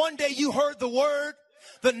is that one day you heard the word,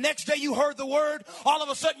 the next day you heard the word, all of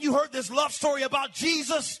a sudden you heard this love story about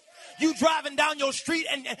Jesus. You driving down your street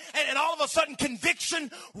and all of a sudden conviction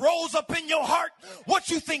rose up in your heart. What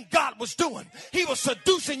you think God was doing? He was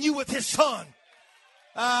seducing you with his son.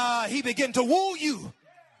 He began to woo you.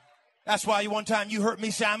 That's why one time you heard me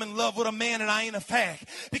say I'm in love with a man and I ain't a fag.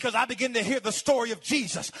 Because I begin to hear the story of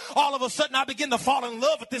Jesus. All of a sudden I begin to fall in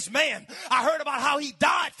love with this man. I heard about how he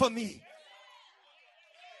died for me.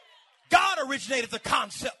 God originated the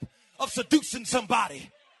concept of seducing somebody.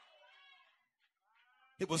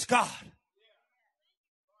 It was God.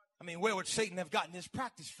 I mean, where would Satan have gotten his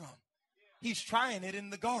practice from? He's trying it in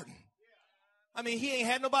the garden. I mean, he ain't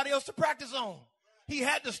had nobody else to practice on. He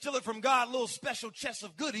had to steal it from God, a little special chest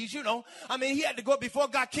of goodies, you know. I mean, he had to go up before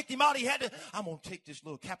God kicked him out. He had to, I'm going to take this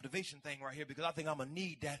little captivation thing right here because I think I'm going to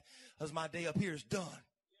need that as my day up here is done.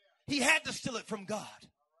 He had to steal it from God.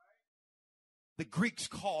 The Greeks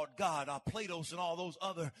called God, Plato's and all those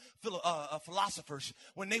other philosophers,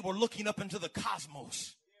 when they were looking up into the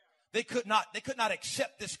cosmos, they could not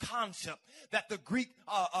accept this concept that the Greek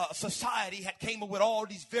society had came up with all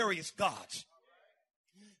these various gods.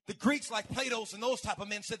 The Greeks, like Plato's and those type of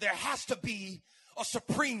men, said there has to be a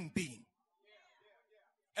supreme being.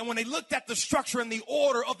 And when they looked at the structure and the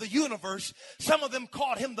order of the universe, some of them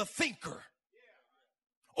called him the thinker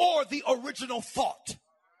or the original thought.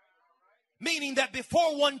 Meaning that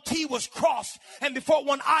before one T was crossed and before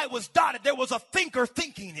one I was dotted, there was a thinker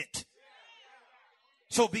thinking it.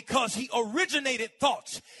 So because he originated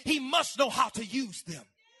thoughts, he must know how to use them.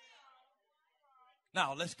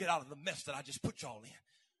 Now, let's get out of the mess that I just put y'all in.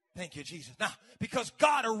 Thank you, Jesus. Now, because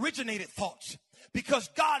God originated thoughts, because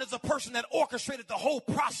God is a person that orchestrated the whole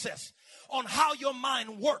process on how your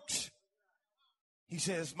mind works. He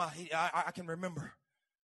says, I can remember.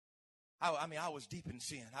 I was deep in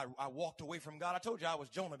sin. I walked away from God. I told you I was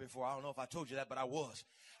Jonah before. I don't know if I told you that, but I was.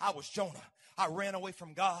 I was Jonah. I ran away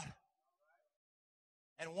from God.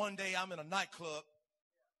 And one day I'm in a nightclub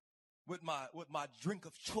with my drink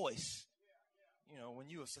of choice. You know, when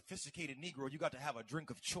you're a sophisticated Negro, you got to have a drink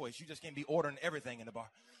of choice. You just can't be ordering everything in the bar.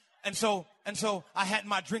 And so I had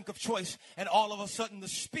my drink of choice, and all of a sudden the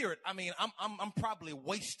Spirit, I'm probably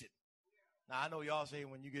wasted. Now, I know y'all say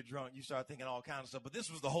when you get drunk, you start thinking all kinds of stuff, but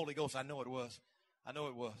this was the Holy Ghost. I know it was.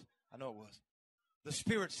 The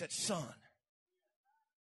Spirit said, son,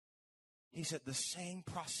 he said, the same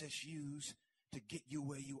process used to get you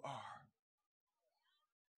where you are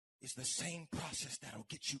is the same process that'll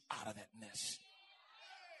get you out of that mess.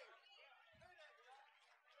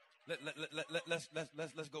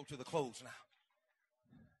 Let's go to the close now.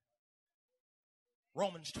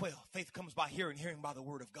 Romans 12, faith comes by hearing, hearing by the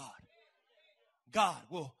word of God. God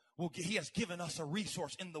he has given us a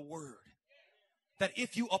resource in the word that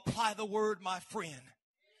if you apply the word, my friend,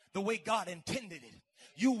 the way God intended it,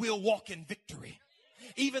 you will walk in victory.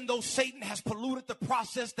 Even though Satan has polluted the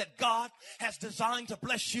process that God has designed to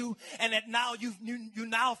bless you, and that now you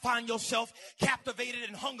now find yourself captivated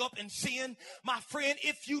and hung up in sin, my friend,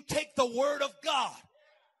 if you take the word of God,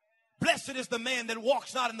 blessed is the man that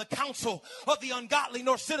walks not in the counsel of the ungodly,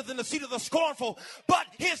 nor sitteth in the seat of the scornful, but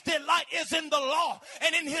his delight is in the law,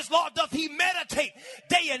 and in his law doth he meditate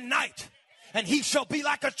day and night. And he shall be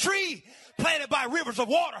like a tree planted by rivers of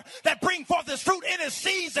water that bring forth his fruit in his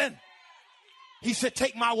season. He said,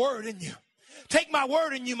 take my word in you. Take my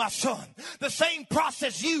word in you, my son. The same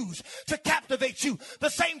process used to captivate you, the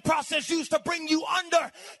same process used to bring you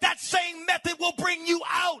under, that same method will bring you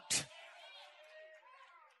out.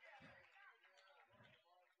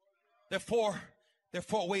 There are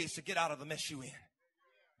four ways to get out of the mess you in.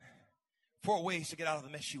 4 ways to get out of the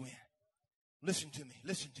mess you in. Listen to me.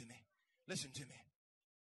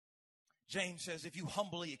 James says, if you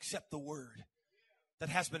humbly accept the word that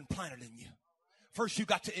has been planted in you, first you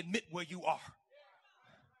got to admit where you are.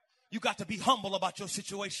 You got to be humble about your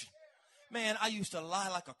situation. Man, I used to lie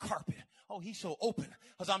like a carpet. Oh, he's so open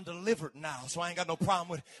because I'm delivered now, so I ain't got no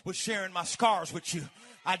problem with sharing my scars with you.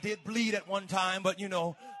 I did bleed at one time, but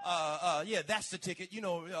yeah, that's the ticket.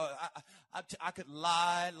 I could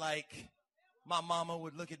lie like my mama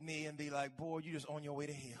would look at me and be like, boy, you just on your way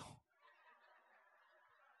to hell.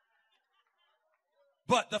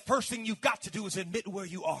 But the first thing you've got to do is admit where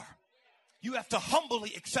you are. You have to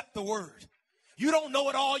humbly accept the word. You don't know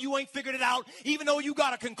it all. You ain't figured it out. Even though you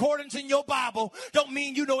got a concordance in your Bible, don't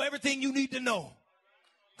mean you know everything you need to know.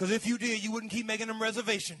 Because if you did, you wouldn't keep making them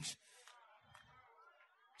reservations.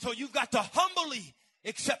 So you've got to humbly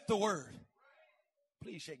accept the word.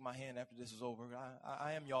 Please shake my hand after this is over.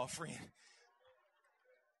 I am y'all friend.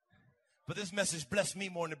 But this message blessed me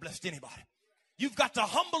more than it blessed anybody. You've got to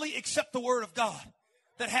humbly accept the word of God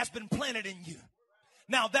that has been planted in you.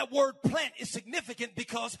 Now, that word plant is significant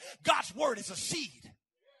because God's word is a seed.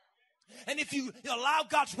 And if you allow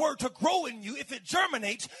God's word to grow in you, if it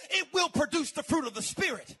germinates, it will produce the fruit of the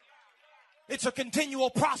Spirit. It's a continual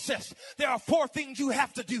process. There are 4 things you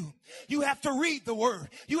have to do. You have to read the word.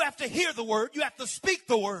 You have to hear the word. You have to speak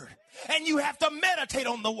the word. And you have to meditate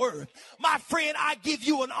on the word. My friend, I give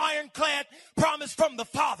you an ironclad promise from the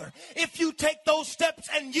Father. If you take those steps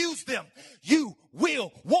and use them, you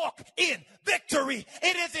will walk in victory.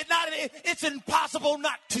 It's impossible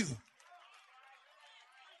not to.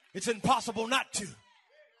 It's impossible not to.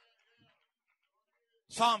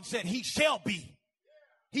 Psalm said, he shall be.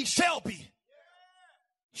 He shall be.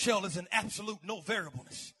 Shall is an absolute no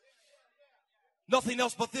variableness. Nothing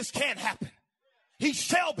else but this can happen. He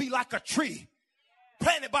shall be like a tree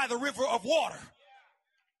planted by the river of water.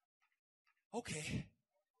 Okay.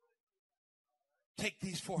 Take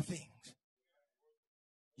these 4 things.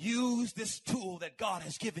 Use this tool that God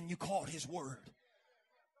has given you called his word.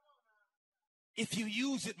 If you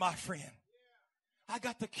use it, my friend, I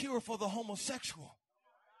got the cure for the homosexual.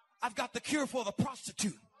 I've got the cure for the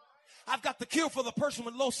prostitute. I've got the cure for the person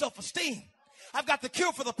with low self-esteem. I've got the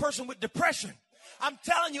cure for the person with depression. I'm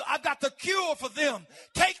telling you, I've got the cure for them.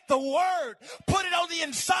 Take the word, put it on the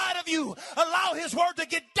inside of you. Allow his word to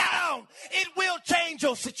get down. It will change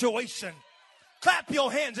your situation. Clap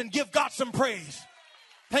your hands and give God some praise.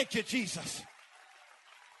 Thank you, Jesus.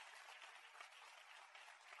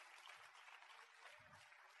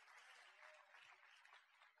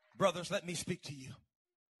 Brothers, let me speak to you.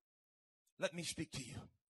 Let me speak to you.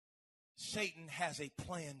 Satan has a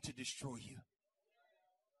plan to destroy you.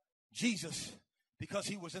 Jesus, because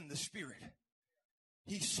he was in the spirit,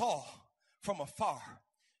 he saw from afar.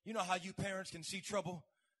 You know how you parents can see trouble?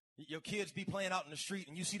 Your kids be playing out in the street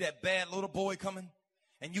and you see that bad little boy coming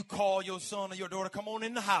and you call your son or your daughter, come on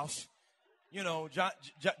in the house. You know,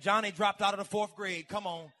 Johnny dropped out of the 4th grade. Come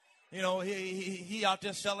on. You know, he out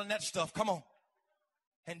there selling that stuff. Come on.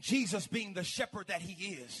 And Jesus, being the shepherd that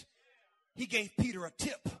he is, he gave Peter a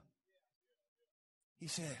tip. He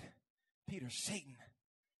said, Peter, Satan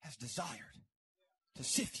has desired to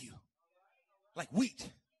sift you like wheat.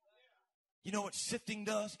 You know what sifting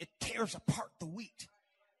does? It tears apart the wheat.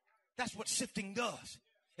 That's what sifting does.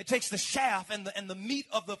 It takes the chaff and the meat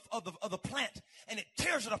of the plant and it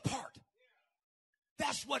tears it apart.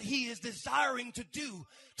 That's what he is desiring to do,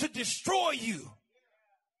 to destroy you.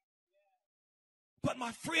 But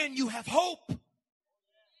my friend, you have hope.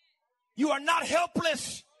 You are not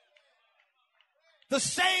helpless. The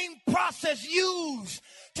same process used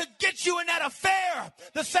to get you in that affair,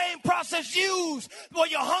 the same process used where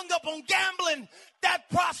you're hung up on gambling, that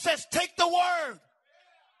process, take the word.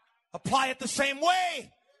 Apply it the same way.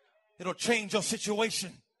 It'll change your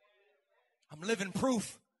situation. I'm living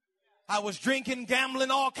proof. I was drinking,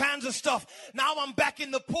 gambling, all kinds of stuff. Now I'm back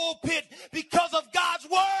in the pulpit because of God's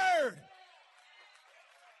word.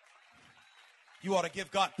 You ought to give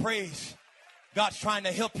God praise. God's trying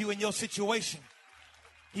to help you in your situation.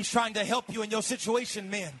 He's trying to help you in your situation,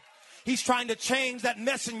 men. He's trying to change that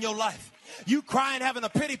mess in your life. You crying, having a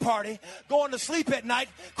pity party, going to sleep at night,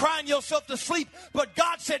 crying yourself to sleep. But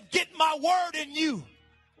God said, get my word in you.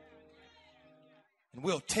 And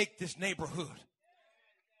we'll take this neighborhood.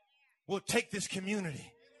 We'll take this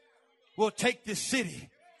community. We'll take this city.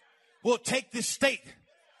 We'll take this state.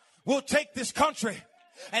 We'll take this country.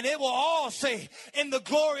 And it will all say, in the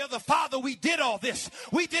glory of the Father, we did all this.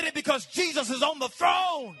 We did it because Jesus is on the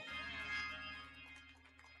throne.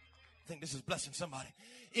 I think this is blessing somebody.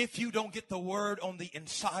 If you don't get the word on the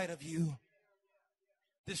inside of you,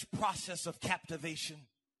 this process of captivation,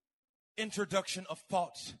 introduction of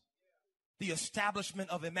thoughts, the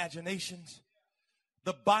establishment of imaginations,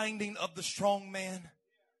 the binding of the strong man,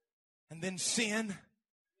 and then sin,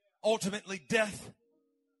 ultimately death,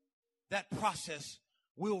 that process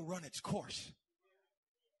will run its course.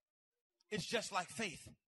 It's just like faith,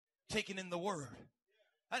 taken in the word.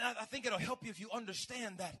 I think it'll help you if you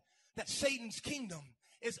understand that Satan's kingdom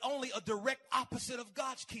is only a direct opposite of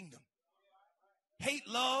God's kingdom. Hate,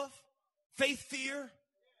 love, faith, fear.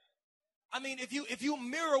 I mean, if you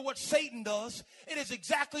mirror what Satan does, it is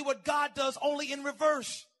exactly what God does, only in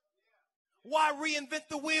reverse. Why reinvent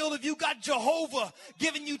the wheel if you got Jehovah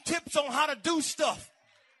giving you tips on how to do stuff?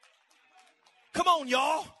 Come on,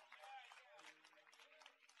 y'all.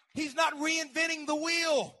 He's not reinventing the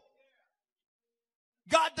wheel.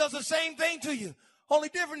 God does the same thing to you. Only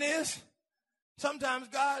different is sometimes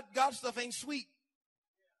God's stuff ain't sweet.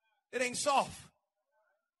 It ain't soft.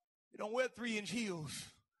 You don't wear 3-inch heels.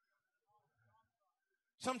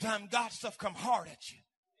 Sometimes God's stuff come hard at you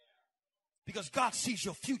because God sees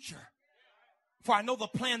your future. For I know the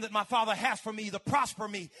plan that my Father has for me to prosper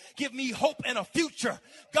me, give me hope and a future.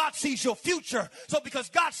 God sees your future. So because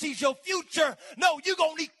God sees your future, no, you're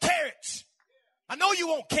going to eat carrots. I know you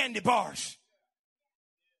want candy bars,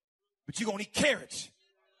 but you're going to eat carrots.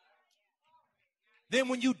 Then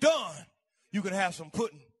when you're done, you can have some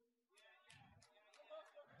pudding.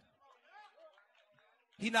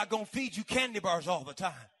 He's not going to feed you candy bars all the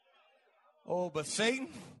time. Oh, but Satan,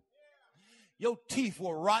 your teeth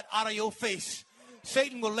will rot out of your face.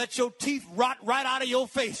 Satan will let your teeth rot right out of your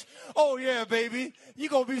face. Oh, yeah, baby.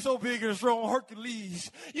 You're going to be so big and strong,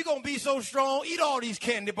 Hercules. You're going to be so strong. Eat all these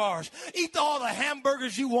candy bars. Eat all the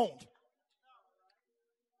hamburgers you want.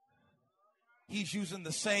 He's using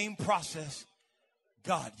the same process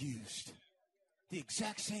God used. The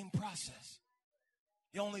exact same process.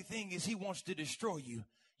 The only thing is he wants to destroy you.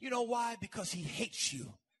 You know why? Because he hates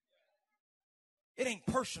you. It ain't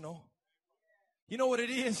personal. You know what it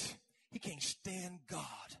is? He can't stand God.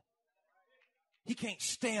 He can't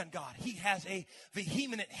stand God. He has a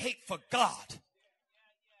vehement hate for God.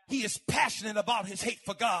 He is passionate about his hate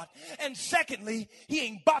for God. And secondly, he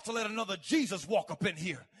ain't about to let another Jesus walk up in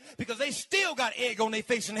here, because they still got egg on their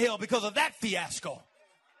face in hell because of that fiasco.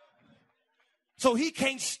 So he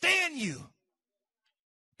can't stand you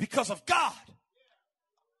because of God.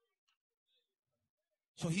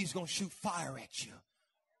 So he's going to shoot fire at you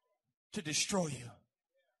to destroy you.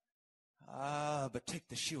 But take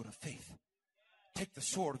the shield of faith. Take the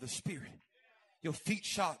sword of the Spirit. Your feet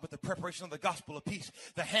shod with the preparation of the gospel of peace,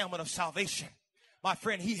 the helmet of salvation. My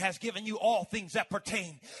friend, he has given you all things that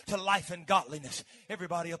pertain to life and godliness.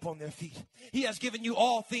 Everybody up on their feet. He has given you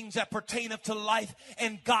all things that pertain to life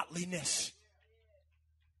and godliness.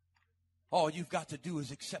 All you've got to do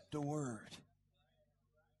is accept the word.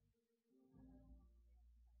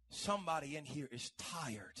 Somebody in here is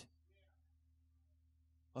tired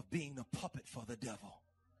of being a puppet for the devil.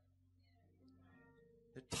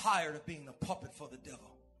 They're tired of being a puppet for the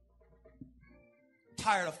devil.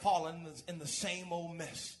 Tired of falling in the same old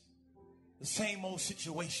mess, the same old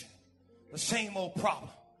situation, the same old problem,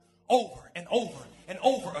 over and over and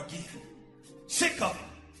over again. Sick of it.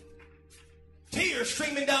 Tears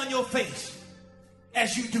streaming down your face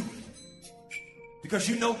as you do it. Because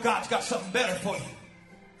you know God's got something better for you.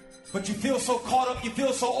 But you feel so caught up, you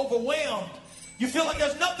feel so overwhelmed. You feel like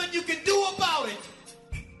there's nothing you can do about it.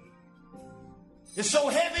 It's so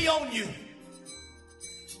heavy on you.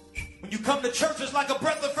 When you come to church, it's like a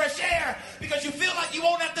breath of fresh air, because you feel like you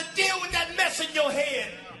won't have to deal with that mess in your head.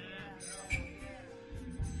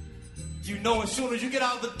 You know as soon as you get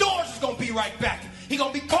out of the doors, it's going to be right back. He's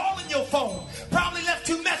going to be calling your phone. Probably left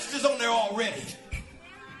 2 messages on there already.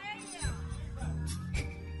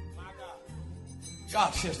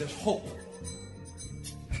 God says there's hope.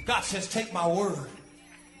 God says take my word.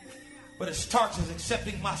 But it starts as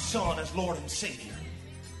accepting my son as Lord and Savior.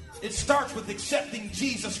 It starts with accepting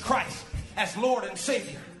Jesus Christ as Lord and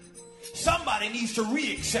Savior. Somebody needs to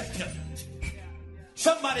re-accept him.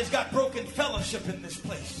 Somebody's got broken fellowship in this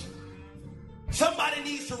place. Somebody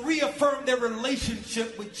needs to reaffirm their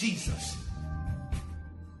relationship with Jesus.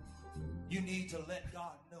 You need to let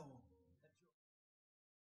God know.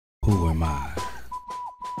 Who am I?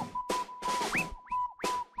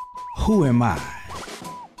 Who am I?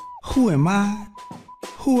 Who am I?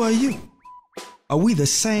 Who are you? Are we the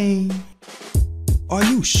same? Are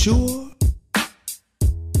you sure?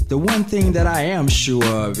 The one thing that I am sure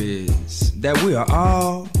of is that we are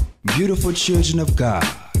all beautiful children of God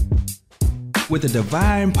with a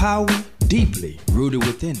divine power deeply rooted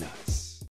within us.